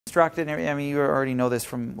constructed. I mean, you already know this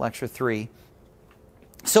from lecture 3.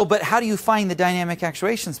 So, but how do you find the dynamic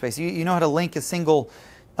actuation space? You know how to link a single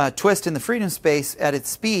twist in the freedom space at its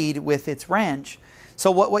speed with its wrench.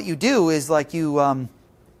 So what you do is like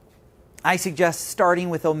I suggest starting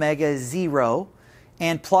with omega 0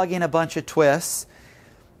 and plug in a bunch of twists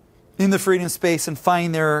in the freedom space and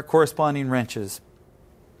find their corresponding wrenches.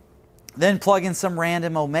 Then plug in some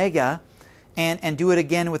random omega and do it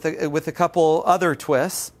again with a couple other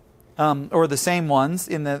twists, or the same ones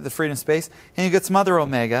in the freedom space, and you get some other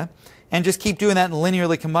omega, and just keep doing that and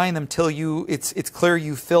linearly combine them till it's clear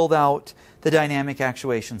you filled out the dynamic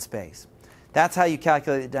actuation space. That's how you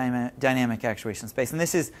calculate the dynamic actuation space. And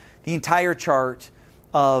this is the entire chart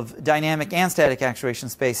of dynamic and static actuation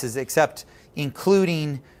spaces, except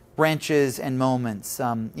including wrenches and moments.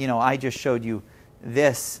 You know, I just showed you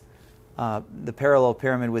this, the parallel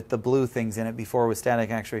pyramid with the blue things in it before with static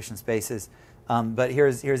actuation spaces. But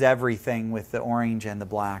here's everything with the orange and the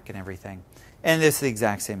black and everything. And this is the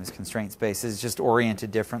exact same as constraint spaces, it's just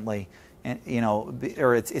oriented differently. And, you know,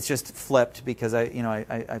 or it's just flipped because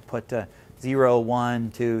I put 0,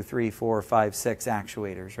 1, 2, 3, 4, 5, 6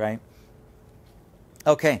 actuators, right?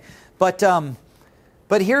 Okay,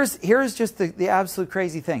 but here's just the absolute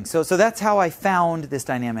crazy thing. So that's how I found this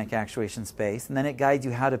dynamic actuation space, and then it guides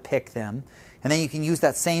you how to pick them. And then you can use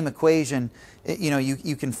that same equation. You know,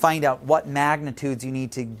 you can find out what magnitudes you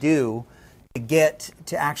need to do to get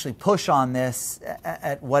to actually push on this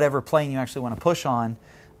at whatever plane you actually want to push on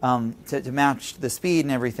to match the speed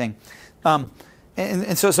and everything.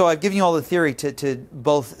 And so I've given you all the theory to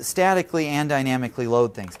both statically and dynamically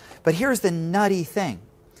load things. But here's the nutty thing.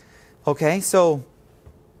 Okay, so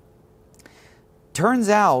turns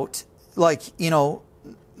out, like, you know,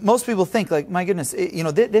 most people think, like, my goodness, you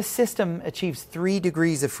know, this system achieves 3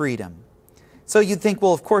 degrees of freedom. So you'd think,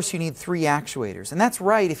 well, of course you need 3 actuators. And that's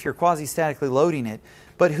right if you're quasi-statically loading it.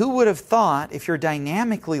 But who would have thought if you're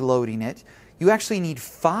dynamically loading it, you actually need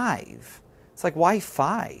 5? It's like, why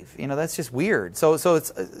 5? You know, that's just weird. So it's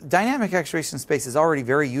dynamic actuation space is already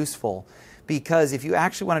very useful, because if you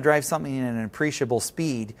actually want to drive something at an appreciable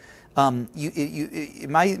speed, it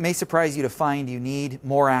may surprise you to find you need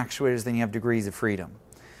more actuators than you have degrees of freedom.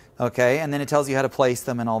 Okay, and then it tells you how to place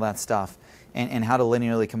them and all that stuff, and how to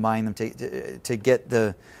linearly combine them to get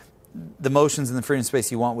the motions in the freedom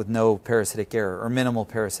space you want with no parasitic error or minimal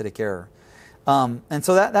parasitic error. And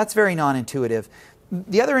so that's very non-intuitive.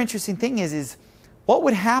 The other interesting thing is what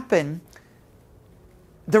would happen.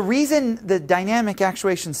 The reason the dynamic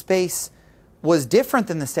actuation space was different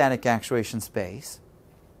than the static actuation space,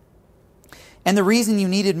 and the reason you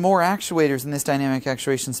needed more actuators in this dynamic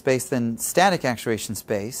actuation space than static actuation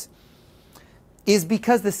space, is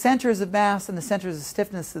because the centers of mass and the centers of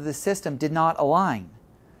stiffness of the system did not align.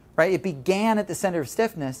 Right? It began at the center of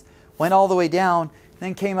stiffness, went all the way down,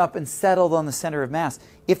 then came up and settled on the center of mass.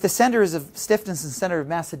 If the centers of stiffness and center of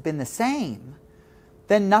mass had been the same,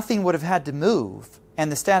 then nothing would have had to move,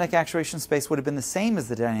 and the static actuation space would have been the same as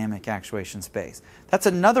the dynamic actuation space. That's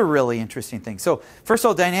another really interesting thing. So first of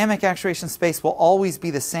all, dynamic actuation space will always be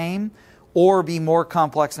the same or be more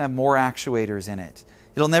complex and have more actuators in it.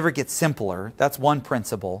 It'll never get simpler. That's one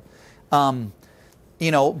principle. You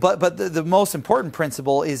know, but the most important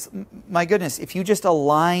principle is, my goodness, if you just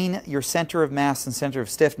align your center of mass and center of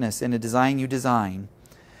stiffness in a design you design,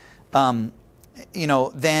 you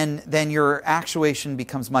know, then your actuation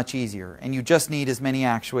becomes much easier, and you just need as many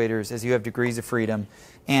actuators as you have degrees of freedom,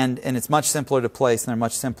 and it's much simpler to place and they're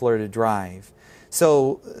much simpler to drive.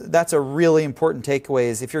 So that's a really important takeaway,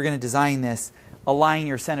 is if you're going to design this, align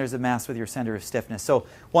your centers of mass with your center of stiffness. So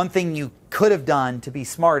one thing you could have done to be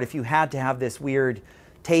smart, if you had to have this weird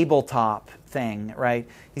tabletop thing, right,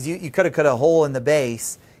 is you could have cut a hole in the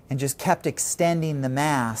base and just kept extending the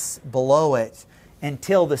mass below it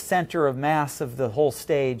until the center of mass of the whole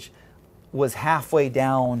stage was halfway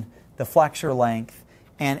down the flexure length,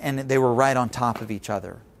 and they were right on top of each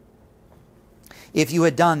other. If you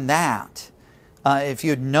had done that, if you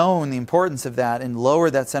had known the importance of that and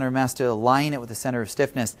lowered that center of mass to align it with the center of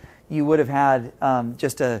stiffness, you would have had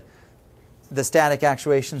the static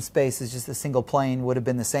actuation space is just a single plane, would have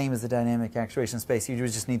been the same as the dynamic actuation space. You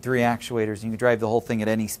would just need 3 actuators, and you could drive the whole thing at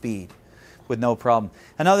any speed with no problem.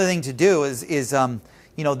 Another thing to do is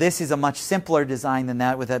you know, this is a much simpler design than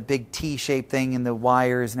that, with that big T-shaped thing and the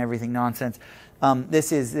wires and everything nonsense.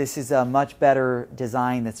 This is a much better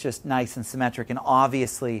design that's just nice and symmetric, and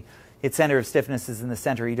obviously its center of stiffness is in the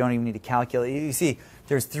center. You don't even need to calculate. You see,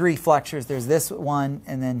 there's 3 flexures. There's this one,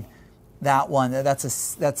 and then that one. That's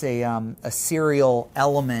a serial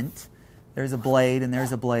element There's a blade and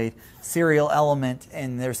there's a blade. Serial element,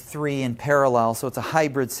 and there's 3 in parallel, so it's a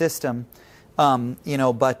hybrid system. You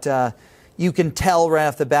know, but you can tell right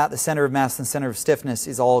off the bat the center of mass and center of stiffness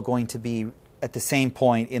is all going to be at the same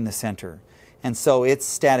point in the center. And so its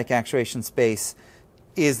static actuation space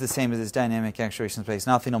is the same as its dynamic actuation space.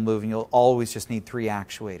 Nothing will move, and you'll always just need 3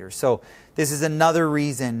 actuators. So this is another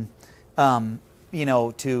reason, you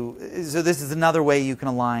know, so this is another way you can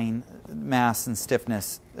align mass and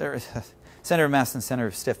stiffness, or center of mass and center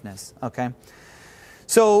of stiffness, okay?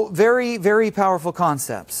 So very, very powerful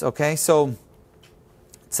concepts, okay? So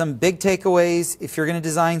some big takeaways: if you're going to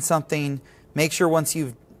design something, make sure once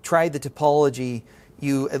you've tried the topology,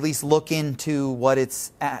 you at least look into what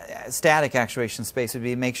its static actuation space would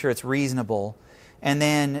be, make sure it's reasonable, and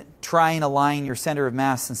then try and align your center of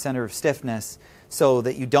mass and center of stiffness so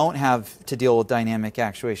that you don't have to deal with dynamic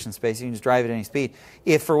actuation space. You can just drive at any speed.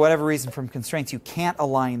 If for whatever reason from constraints you can't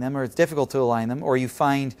align them, or it's difficult to align them, or you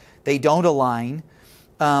find they don't align,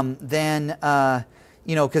 then,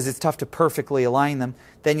 you know, because it's tough to perfectly align them,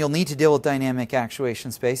 then you'll need to deal with dynamic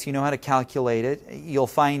actuation space. You know how to calculate it. You'll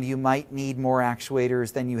find you might need more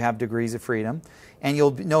actuators than you have degrees of freedom, and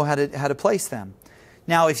you'll know how to place them.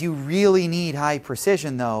 Now, if you really need high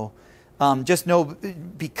precision, though, just know,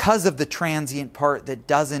 because of the transient part that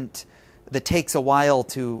takes a while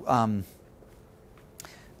to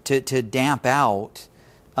damp out,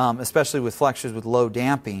 especially with flexures with low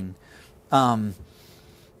damping,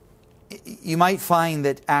 you might find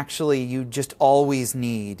that actually you just always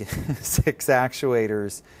need 6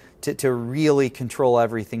 actuators to really control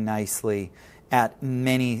everything nicely at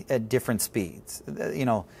many different speeds. You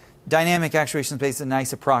know, dynamic actuation space is a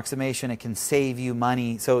nice approximation. It can save you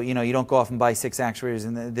money. So, you know, you don't go off and buy 6 actuators.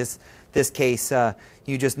 In this case,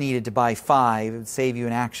 you just needed to buy 5. It would save you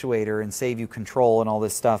an actuator and save you control and all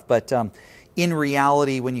this stuff. But in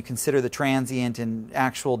reality, when you consider the transient and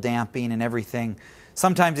actual damping and everything,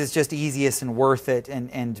 sometimes it's just easiest and worth it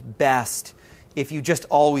and best if you just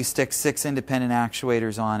always stick 6 independent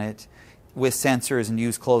actuators on it with sensors and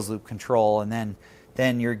use closed-loop control, and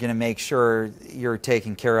then you're going to make sure you're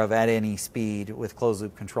taken care of at any speed with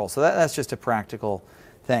closed-loop control. So that's just a practical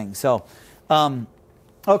thing. So,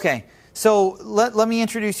 okay, so let me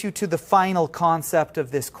introduce you to the final concept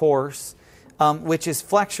of this course, which is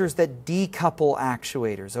flexures that decouple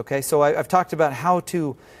actuators. Okay, so I've talked about how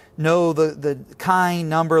to know the kind,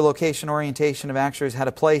 number, location, orientation of actuators, how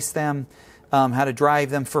to place them, how to drive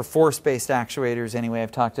them for force-based actuators. Anyway,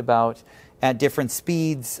 I've talked about at different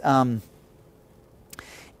speeds. And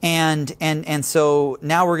so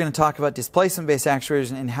now we're going to talk about displacement-based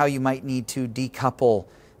actuators and how you might need to decouple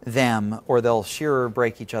them, or they'll shear or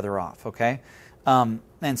break each other off. Okay, and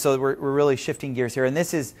so we're really shifting gears here. And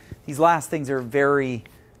these last things are very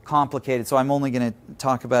complicated, so I'm only going to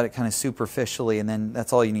talk about it kind of superficially, and then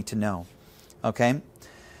that's all you need to know. Okay.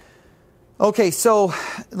 Okay, so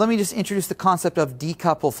let me just introduce the concept of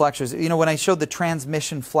decouple flexures. You know, when I showed the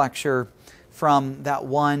transmission flexure from that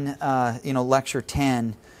one, you know, lecture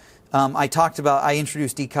 10, I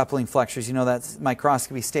introduced decoupling flexures. You know, that's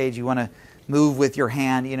microscopy stage. You want to move with your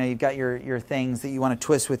hand. You know, you've got your things that you want to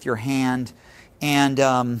twist with your hand, and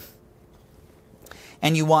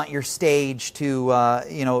you want your stage to,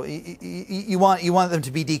 you know, you want them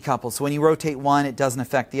to be decoupled. So when you rotate one, it doesn't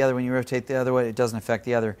affect the other. When you rotate the other one, it doesn't affect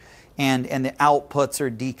the other. And the outputs are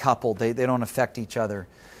decoupled. They don't affect each other.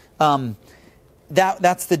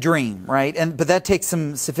 That's the dream, right? But that takes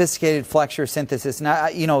some sophisticated flexure synthesis.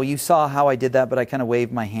 And you know, you saw how I did that, but I kind of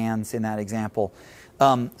waved my hands in that example.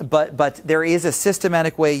 But there is a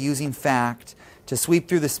systematic way using fact to sweep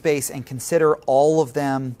through the space and consider all of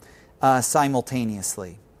them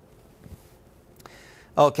simultaneously.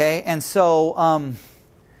 Okay, and so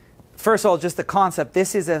first of all, just the concept.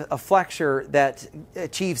 This is a flexure that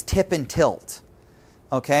achieves tip and tilt.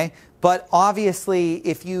 Okay, but obviously,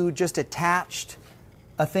 if you just attached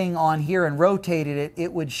a thing on here and rotated it,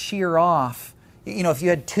 it would shear off. You know, if you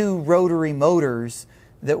had 2 rotary motors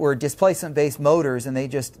that were displacement-based motors and they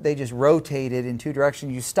just rotated in 2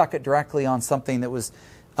 directions, you stuck it directly on something that was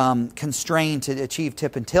constrained to achieve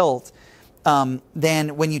tip and tilt,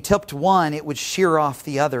 then when you tipped one, it would shear off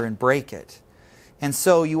the other and break it. And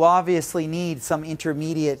so you obviously need some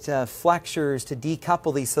intermediate flexures to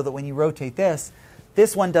decouple these so that when you rotate this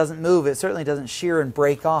one doesn't move. It certainly doesn't shear and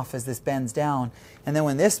break off as this bends down. And then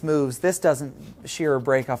when this moves, this doesn't shear or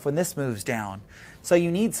break off when this moves down. So you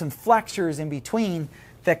need some flexures in between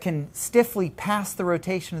that can stiffly pass the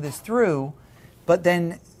rotation of this through, but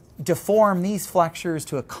then deform these flexures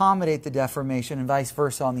to accommodate the deformation and vice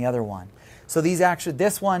versa on the other one. So these actually,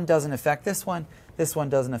 this one doesn't affect this one This one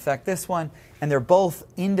doesn't affect this one. And they're both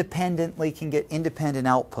independently, can get independent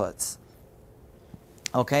outputs.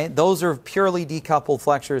 Okay, those are purely decoupled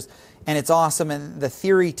flexures, and it's awesome. And the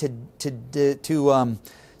theory to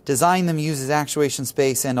design them uses actuation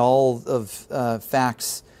space and all of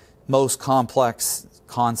FACT's most complex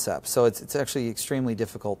concepts. So it's actually extremely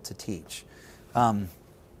difficult to teach. I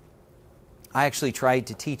actually tried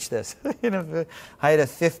to teach this. I had a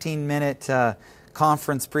 15-minute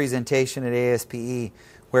conference presentation at ASPE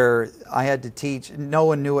where I had to teach. No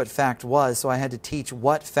one knew what FACT was, so I had to teach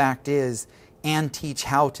what FACT is and teach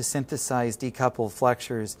how to synthesize decoupled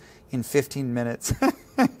flexures in 15 minutes.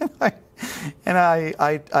 And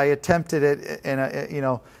I attempted it, and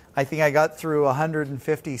I think I got through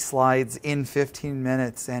 150 slides in 15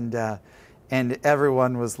 minutes, and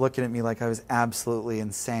everyone was looking at me like I was absolutely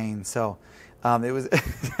insane. So it was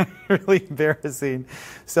really embarrassing.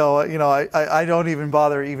 So I don't even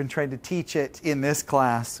bother even trying to teach it in this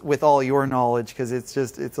class with all your knowledge, because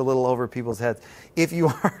it's a little over people's heads. If you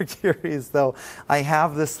are curious, though, I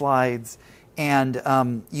have the slides, and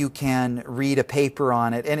you can read a paper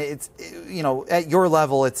on it, and it's at your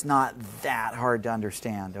level it's not that hard to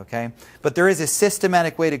understand, okay? But there is a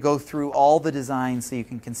systematic way to go through all the designs so you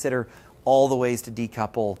can consider all the ways to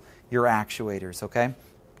decouple your actuators, okay?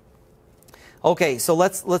 Okay, so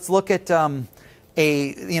let's look at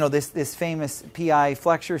this famous PI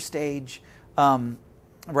flexure stage,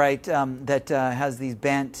 that has these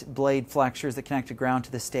bent blade flexures that connect to ground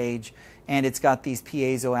to the stage, and it's got these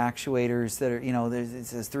piezo actuators that are, it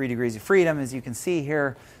says 3 degrees of freedom, as you can see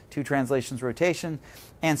here, 2 translations rotation,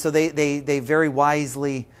 and so they very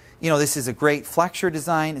wisely, this is a great flexure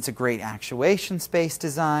design, it's a great actuation space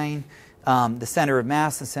design. The center of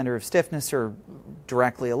mass and center of stiffness are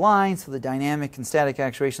directly aligned, so the dynamic and static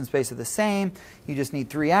actuation space are the same. You just need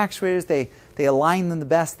 3 actuators. They align them the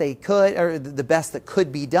best they could, or the best that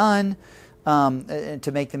could be done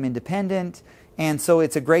to make them independent. And so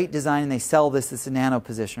it's a great design, and they sell this as a nano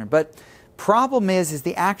positioner. But problem is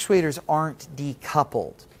the actuators aren't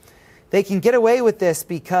decoupled. They can get away with this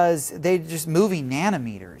because they're just moving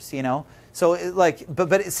nanometers, So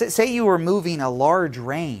but say you were moving a large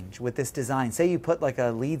range with this design. Say you put like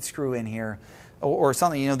a lead screw in here or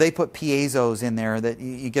something. They put piezos in there that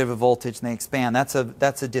you give a voltage and they expand. That's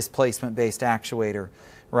a displacement-based actuator,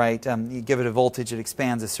 right? You give it a voltage, it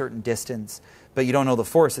expands a certain distance, but you don't know the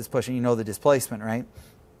force it's pushing. You know the displacement, right?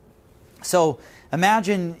 So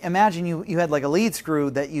imagine you had like a lead screw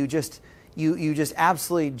that you just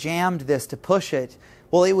absolutely jammed this to push it.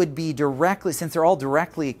 Well, it would be directly, since they're all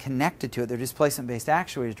directly connected to it, they're displacement-based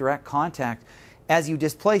actuators, direct contact. As you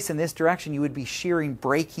displace in this direction, you would be shearing,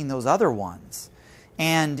 breaking those other ones.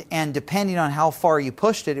 And depending on how far you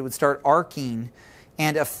pushed it, it would start arcing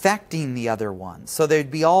and affecting the other ones. So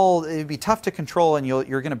it would be tough to control, and you're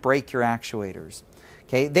going to break your actuators.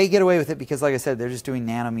 Okay, they get away with it because, like I said, they're just doing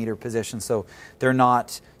nanometer positions, so they're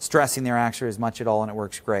not stressing their actuators much at all, and it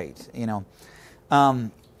works great.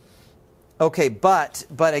 Okay, but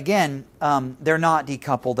again, they're not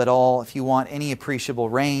decoupled at all. If you want any appreciable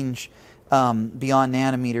range beyond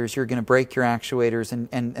nanometers, you're going to break your actuators,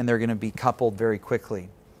 and they're going to be coupled very quickly.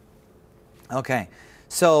 Okay,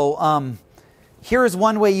 so here's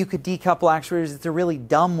one way you could decouple actuators. It's a really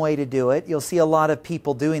dumb way to do it. You'll see a lot of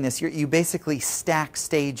people doing this. You basically stack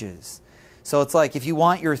stages. So it's like if you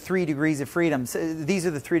want your 3 degrees of freedom, so these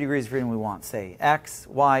are the 3 degrees of freedom we want, say, X,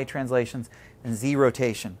 Y translations, and Z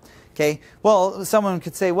rotation. Okay. Well, someone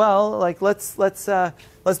could say, well, like let's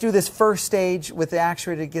do this first stage with the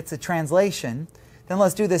actuator that gets a translation. Then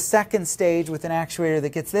let's do the second stage with an actuator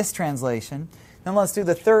that gets this translation. Then let's do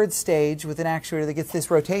the third stage with an actuator that gets this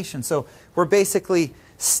rotation. So we're basically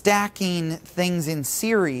stacking things in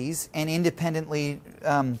series and independently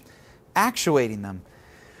actuating them.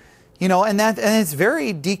 And it's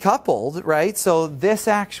very decoupled, right? So this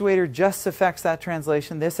actuator just affects that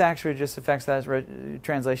translation. This actuator just affects that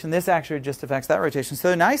translation. This actuator just affects that rotation. So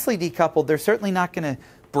they're nicely decoupled. They're certainly not going to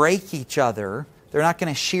break each other. They're not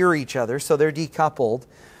going to shear each other. So they're decoupled.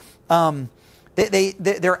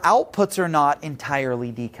 Their outputs are not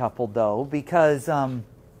entirely decoupled, though, because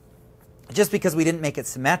just because we didn't make it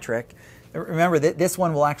symmetric. Remember that this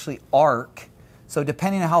one will actually arc. So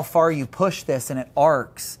depending on how far you push this and it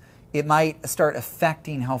arcs, it might start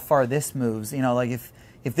affecting how far this moves. Like if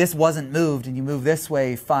this wasn't moved and you move this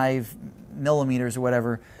way 5 millimeters or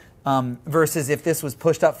whatever, versus if this was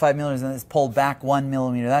pushed up 5 millimeters and it's pulled back 1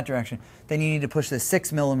 millimeter that direction, then you need to push this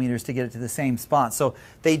 6 millimeters to get it to the same spot. So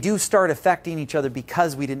they do start affecting each other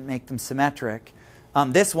because we didn't make them symmetric.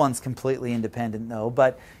 This one's completely independent, though.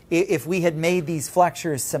 But if we had made these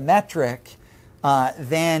flexures symmetric,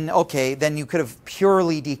 then okay, then you could have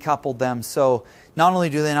purely decoupled them. So not only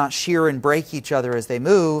do they not shear and break each other as they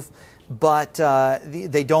move, but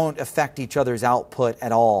they don't affect each other's output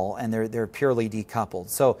at all, and they're purely decoupled.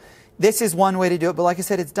 So this is one way to do it, but like I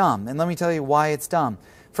said, it's dumb. And let me tell you why it's dumb.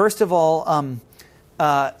 First of all,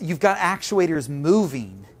 you've got actuators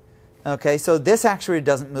moving. Okay, so this actuator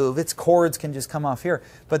doesn't move. Its cords can just come off here.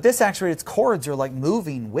 But this actuator, its cords are like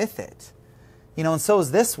moving with it. You know, and so is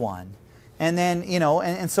this one. And then, you know,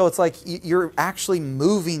 and so it's like you're actually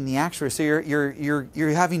moving the actuator. So you're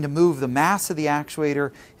having to move the mass of the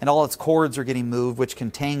actuator, and all its cords are getting moved, which can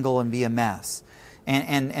tangle and be a mess.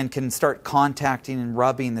 And can start contacting and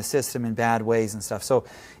rubbing the system in bad ways and stuff. So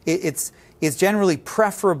it's generally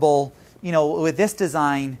preferable, you know, with this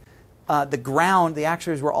design, the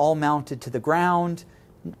actuators were all mounted to the ground.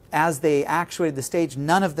 As they actuated the stage,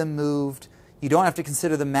 none of them moved. You don't have to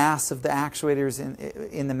consider the mass of the actuators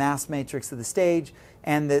in the mass matrix of the stage,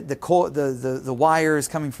 and the wires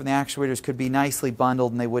coming from the actuators could be nicely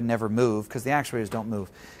bundled, and they would never move because the actuators don't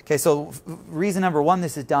move. Okay, so reason number one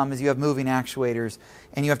this is dumb is you have moving actuators,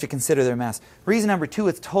 and you have to consider their mass. Reason number two,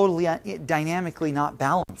 it's totally dynamically not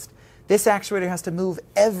balanced. This actuator has to move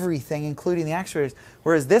everything, including the actuators,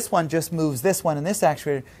 whereas this one just moves this one and this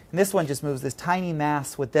actuator, and this one just moves this tiny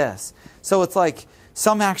mass with this. So it's like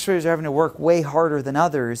some actuators are having to work way harder than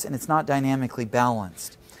others, and it's not dynamically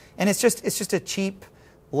balanced. And it's just a cheap,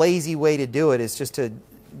 lazy way to do it. It's just to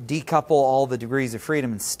decouple all the degrees of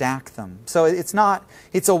freedom and stack them. So it's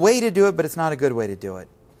a way to do it, but it's not a good way to do it.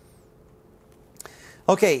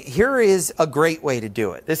 Okay, here is a great way to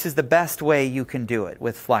do it. This is the best way you can do it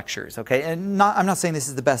with flexures. Okay, and I'm not saying this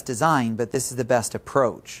is the best design, but this is the best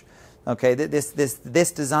approach. Okay,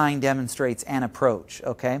 this design demonstrates an approach.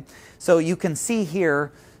 Okay, so you can see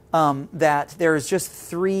here that there's just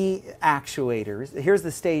 3 actuators. Here's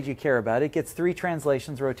the stage you care about. It gets 3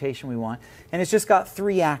 translations, rotation we want, and it's just got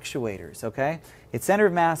 3 actuators. Okay, its center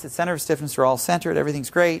of mass, its center of stiffness are all centered. Everything's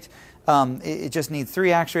great. It just needs 3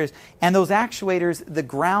 actuators, and those actuators, the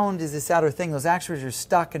ground is this outer thing. Those actuators are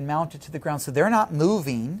stuck and mounted to the ground, so they're not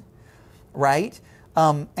moving, right?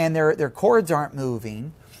 And their cords aren't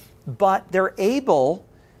moving, but they're able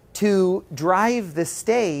to drive the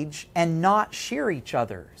stage and not shear each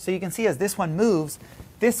other. So you can see as this one moves,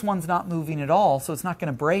 this one's not moving at all, so it's not going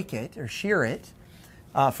to break it or shear it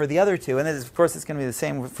for the other two. And then, of course, it's going to be the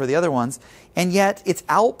same for the other ones. And yet its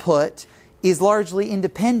output is largely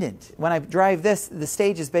independent. When I drive this, the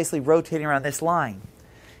stage is basically rotating around this line.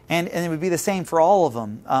 And it would be the same for all of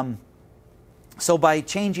them. So by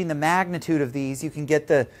changing the magnitude of these, you can get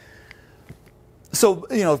the... So,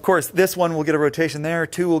 you know, of course, this one will get a rotation there,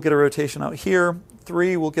 2 will get a rotation out here,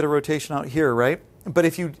 3 will get a rotation out here, right? But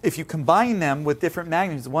if you combine them with different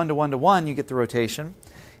magnitudes, 1 to 1 to 1, you get the rotation.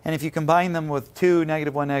 And if you combine them with 2,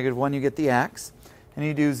 -1, -1, you get the x. And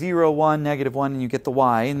you do 0, 1, -1, and you get the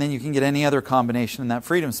y. And then you can get any other combination in that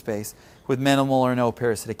freedom space with minimal or no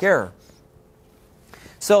parasitic error.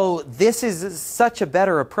 So this is such a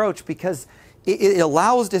better approach because it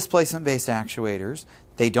allows displacement-based actuators.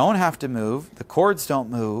 They don't have to move. The cords don't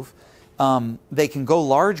move. They can go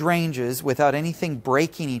large ranges without anything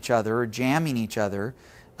breaking each other or jamming each other.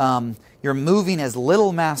 You're moving as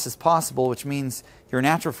little mass as possible, which means your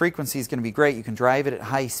natural frequency is going to be great. You can drive it at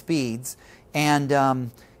high speeds. And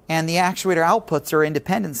the actuator outputs are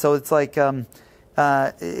independent, so it's like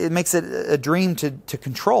it makes it a dream to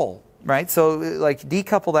control, right? So like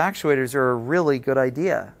decoupled actuators are a really good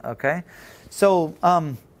idea. Okay, so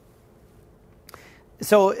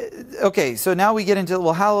okay, so now we get into,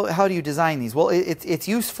 well, how do you design these? Well, it's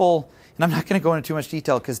useful, and I'm not going to go into too much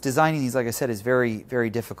detail because designing these, like I said, is very, very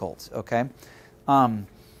difficult. Okay, and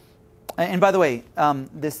by the way,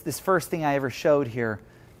 this first thing I ever showed here,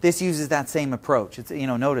 this uses that same approach. It's, you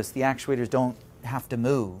know, notice the actuators don't have to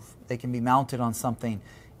move. They can be mounted on something,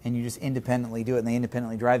 and you just independently do it, and they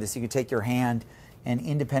independently drive this. You could take your hand and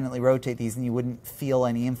independently rotate these, and you wouldn't feel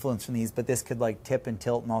any influence from these, but this could like tip and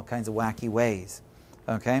tilt in all kinds of wacky ways.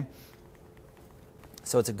 Okay?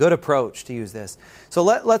 So it's a good approach to use this. So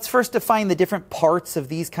let's first define the different parts of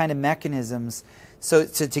these kind of mechanisms so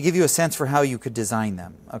to give you a sense for how you could design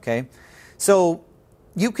them. Okay? So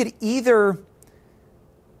you could either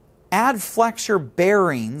add flexure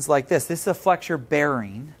bearings like this. This is a flexure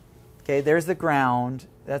bearing. Okay, there's the ground.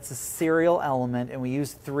 That's a serial element, and we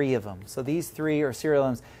use 3 of them. So these 3 are serial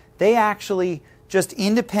elements. They actually just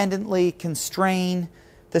independently constrain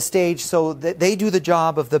the stage, so that they do the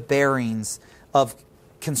job of the bearings of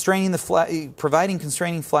constraining providing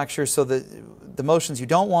constraining flexures, so that the motions you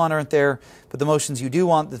don't want aren't there, but the motions you do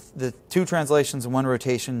want, the 2 translations and 1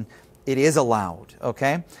 rotation, it is allowed.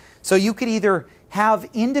 Okay. So you could either have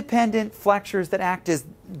independent flexures that act as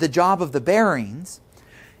the job of the bearings,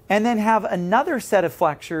 and then have another set of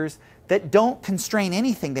flexures that don't constrain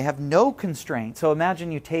anything. They have no constraint. So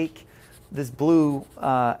imagine you take this blue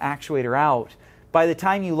actuator out. By the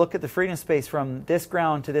time you look at the freedom space from this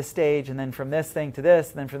ground to this stage, and then from this thing to this,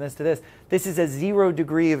 and then from this to this is a 0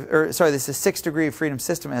 degree of, or sorry, this is a 6 degree of freedom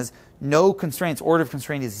system. It has no constraints. Order of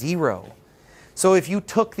constraint is 0. So if you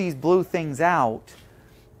took these blue things out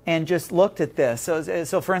and just looked at this,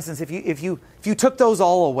 so for instance, if you took those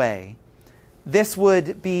all away, this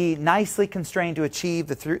would be nicely constrained to achieve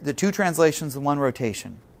the 2 translations and 1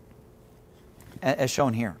 rotation, as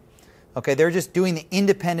shown here. Okay, they're just doing the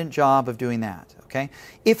independent job of doing that. Okay,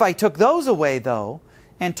 if I took those away though,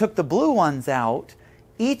 and took the blue ones out,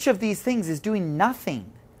 each of these things is doing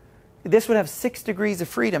nothing. This would have 6 degrees of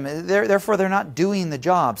freedom. Therefore, they're not doing the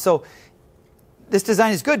job. So this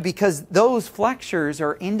design is good because those flexures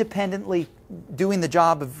are independently doing the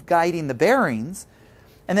job of guiding the bearings,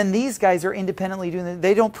 and then these guys are independently doing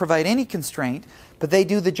they don't provide any constraint, but they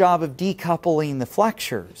do the job of decoupling the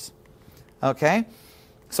flexures. Okay?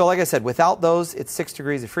 So like I said, without those, it's 6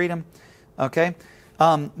 degrees of freedom. Okay?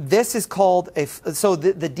 This is called so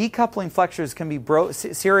the decoupling flexures can be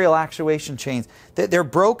serial actuation chains. They're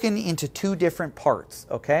broken into 2 different parts.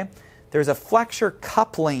 Okay? There's a flexure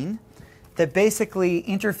coupling that basically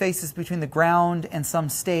interfaces between the ground and some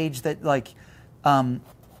stage that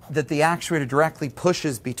that the actuator directly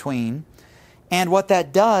pushes between. And what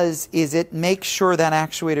that does is it makes sure that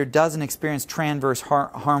actuator doesn't experience transverse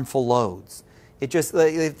harmful loads. It just,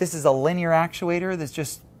 if this is a linear actuator that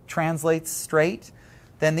just translates straight,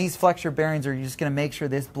 then these flexure bearings are just going to make sure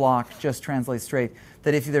this block just translates straight.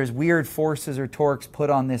 That if there's weird forces or torques put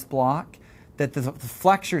on this block, that the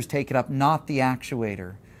flexures take it up, not the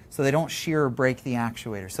actuator. So they don't shear or break the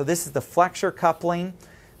actuator. So this is the flexure coupling,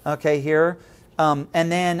 okay, here. And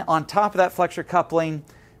then on top of that flexure coupling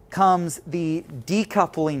comes the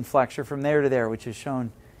decoupling flexure from there to there, which is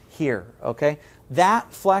shown here, okay?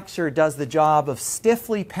 That flexure does the job of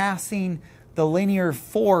stiffly passing the linear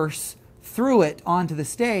force through it onto the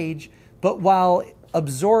stage, but while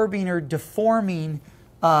absorbing or deforming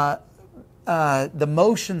the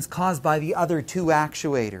motions caused by the other 2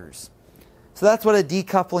 actuators. So that's what a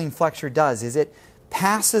decoupling flexure does, is it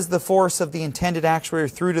passes the force of the intended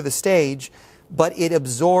actuator through to the stage, but it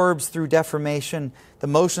absorbs through deformation the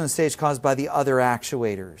motion of the stage caused by the other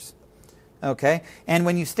actuators. Okay? And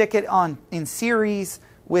when you stick it on in series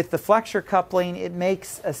with the flexure coupling, it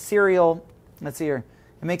makes a serial, let's see here,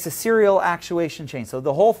 it makes a serial actuation chain. So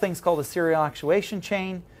the whole thing's called a serial actuation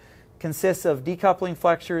chain. Consists of decoupling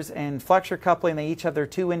flexures and flexure coupling. They each have their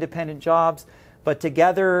 2 independent jobs, but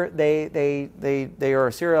together they are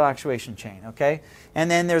a serial actuation chain. Okay? And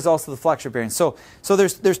then there's also the flexure bearing. So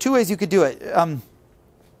there's 2 ways you could do it.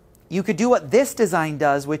 You could do what this design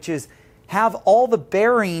does, which is have all the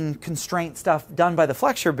bearing constraint stuff done by the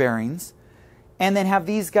flexure bearings, and then have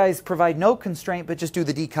these guys provide no constraint but just do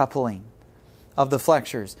the decoupling of the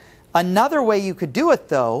flexures. Another way you could do it,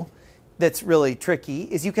 though, that's really tricky,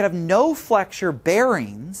 is you could have no flexure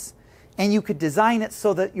bearings, and you could design it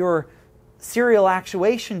so that your serial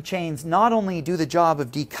actuation chains not only do the job of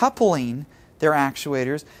decoupling their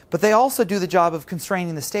actuators, but they also do the job of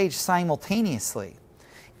constraining the stage simultaneously.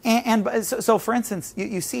 So for instance,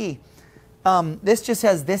 you see, this just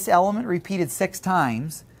has this element repeated 6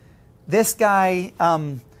 times. This guy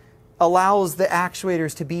allows the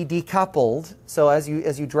actuators to be decoupled. So as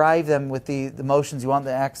you drive them with the motions you want,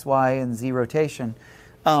 the X, Y, and Z rotation,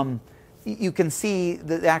 you can see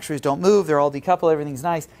the actuators don't move. They're all decoupled. Everything's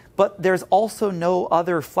nice. But there's also no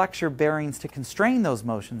other flexure bearings to constrain those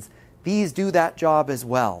motions. These do that job as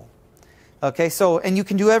well. Okay, so, and you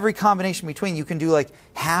can do every combination between. You can do like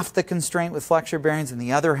half the constraint with flexure bearings and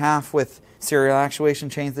the other half with serial actuation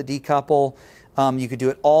chains that decouple. You could do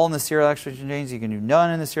it all in the serial actuation chains. You can do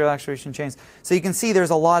none in the serial actuation chains. So you can see there's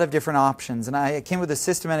a lot of different options. And I came with a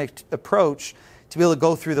systematic approach to be able to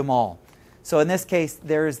go through them all. So in this case,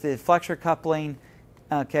 there's the flexure coupling,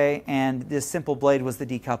 okay, and this simple blade was the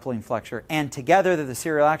decoupling flexure. And together they're the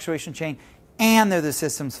serial actuation chain, and they're the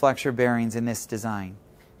system's flexure bearings in this design.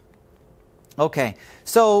 Okay,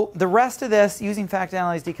 so the rest of this, using fact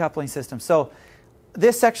analyzed decoupling systems. So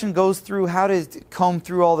this section goes through how to comb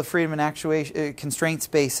through all the freedom and actuation, constraint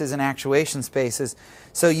spaces and actuation spaces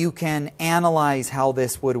so you can analyze how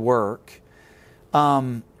this would work.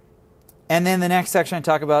 And then the next section I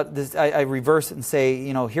talk about, this, I reverse it and say,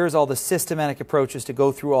 you know, here's all the systematic approaches to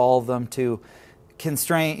go through all of them to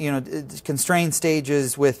constrained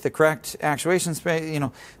stages with the correct actuation space,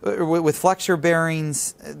 with flexure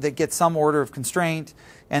bearings that get some order of constraint,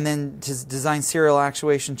 and then to design serial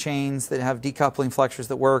actuation chains that have decoupling flexures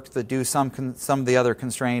that work, that do some of the other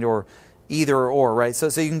constraint, or either or, right? So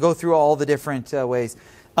you can go through all the different ways.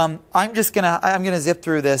 I'm gonna zip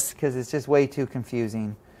through this because it's just way too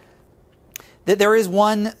confusing. There is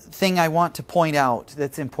one thing I want to point out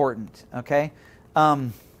that's important, okay?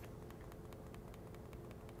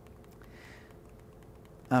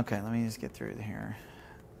 Okay, let me just get through here.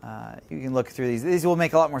 You can look through these. These will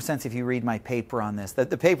make a lot more sense if you read my paper on this. The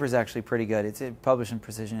paper is actually pretty good. It's published in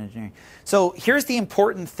Precision Engineering. So here's the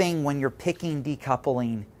important thing when you're picking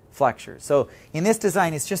decoupling flexures. So in this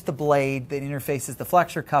design, it's just the blade that interfaces the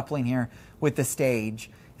flexure coupling here with the stage.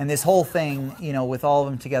 And this whole thing, with all of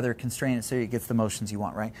them together, constrain it so it gets the motions you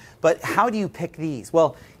want, right? But how do you pick these?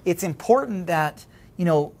 Well, it's important that,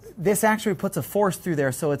 this actually puts a force through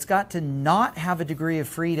there, so it's got to not have a degree of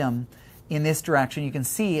freedom in this direction. You can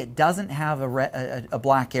see it doesn't have a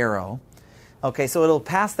black arrow. Okay, so it'll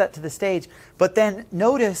pass that to the stage. But then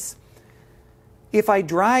notice, if I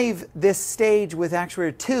drive this stage with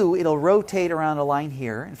actuator 2, it'll rotate around a line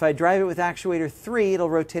here. If I drive it with actuator 3, it'll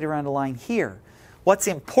rotate around a line here. What's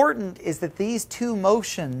important is that these two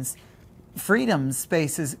motions, freedom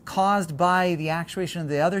spaces caused by the actuation of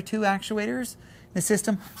the other two actuators in the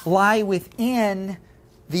system, lie within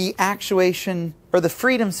the actuation or the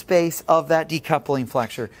freedom space of that decoupling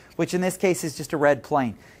flexure, which in this case is just a red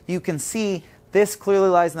plane. You can see this clearly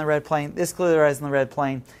lies in the red plane, this clearly lies in the red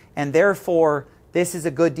plane, and therefore this is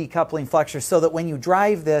a good decoupling flexure, so that when you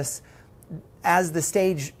drive this, as the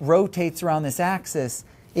stage rotates around this axis,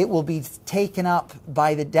 it will be taken up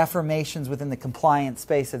by the deformations within the compliant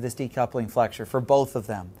space of this decoupling flexure for both of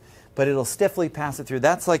them. But it'll stiffly pass it through.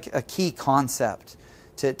 That's like a key concept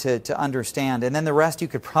to understand. And then the rest you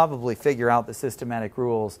could probably figure out the systematic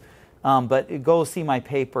rules. But go see my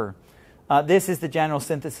paper. This is the general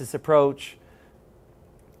synthesis approach.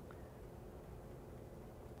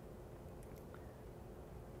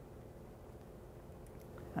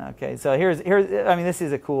 Okay, so this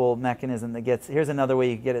is a cool mechanism that here's another way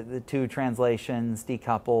you get it, the two translations,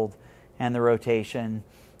 decoupled, and the rotation.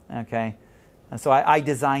 Okay, so I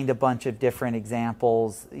designed a bunch of different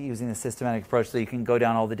examples using the systematic approach so you can go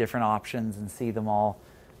down all the different options and see them all.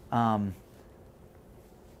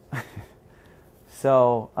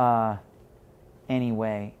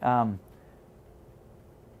 Anyway,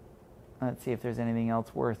 let's see if there's anything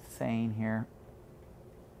else worth saying here.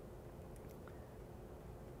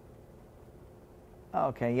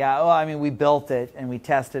 Okay, yeah, well, I mean, we built it and we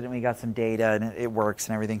tested it and we got some data and it works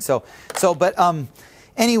and everything.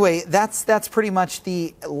 Anyway, that's pretty much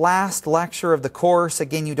the last lecture of the course.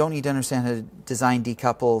 Again, you don't need to understand how to design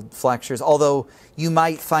decoupled flexures, although you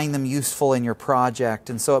might find them useful in your project,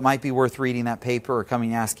 and so it might be worth reading that paper or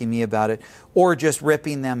coming and asking me about it, or just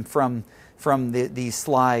ripping them from these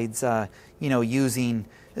slides, using...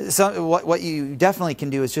 So what you definitely can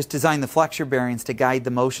do is just design the flexure bearings to guide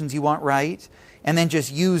the motions you want, right? And then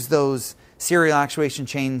just use those serial actuation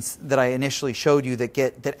chains that I initially showed you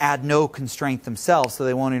that add no constraint themselves, so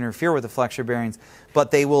they won't interfere with the flexure bearings, but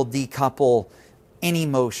they will decouple any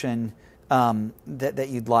motion that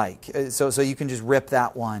you'd like. So you can just rip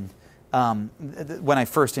that one. When I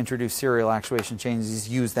first introduced serial actuation chains, just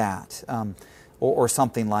use that or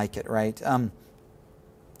something like it, right?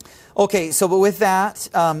 Okay, but with that,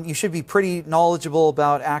 you should be pretty knowledgeable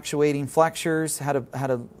about actuating flexures, how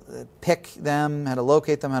to pick them, how to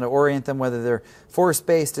locate them, how to orient them, whether they're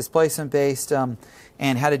force-based, displacement-based,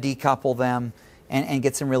 and how to decouple them and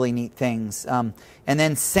get some really neat things. And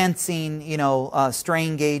then sensing,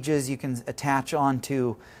 strain gauges you can attach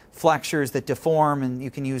onto flexures that deform, and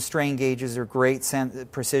you can use strain gauges or great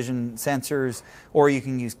precision sensors, or you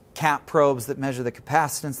can use cap probes that measure the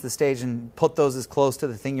capacitance of the stage and put those as close to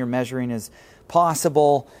the thing you're measuring as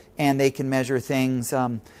possible, and they can measure things.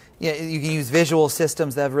 You can use visual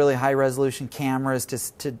systems that have really high resolution cameras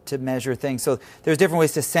to measure things. So there's different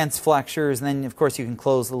ways to sense flexures, and then of course you can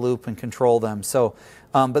close the loop and control them. So,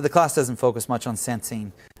 but the class doesn't focus much on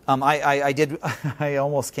sensing. I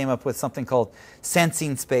almost came up with something called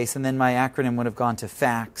sensing space, and then my acronym would have gone to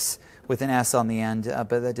FACS with an S on the end,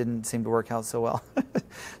 but that didn't seem to work out so well.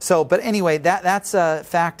 But anyway, that's a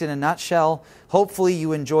fact in a nutshell. Hopefully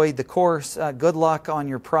you enjoyed the course. Good luck on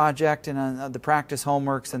your project and on the practice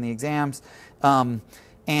homeworks and the exams. And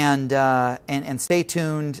stay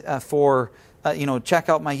tuned for check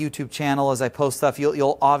out my YouTube channel as I post stuff.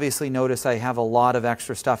 You'll obviously notice I have a lot of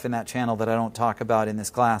extra stuff in that channel that I don't talk about in this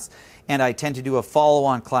class. And I tend to do a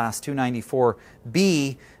follow-on class,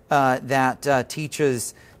 294B, that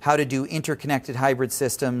teaches how to do interconnected hybrid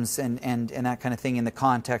systems and that kind of thing in the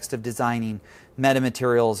context of designing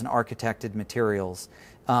metamaterials and architected materials.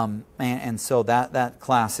 And so that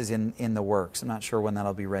class is in the works. I'm not sure when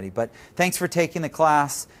that'll be ready. But thanks for taking the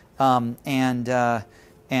class, and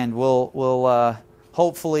we'll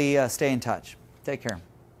hopefully stay in touch. Take care.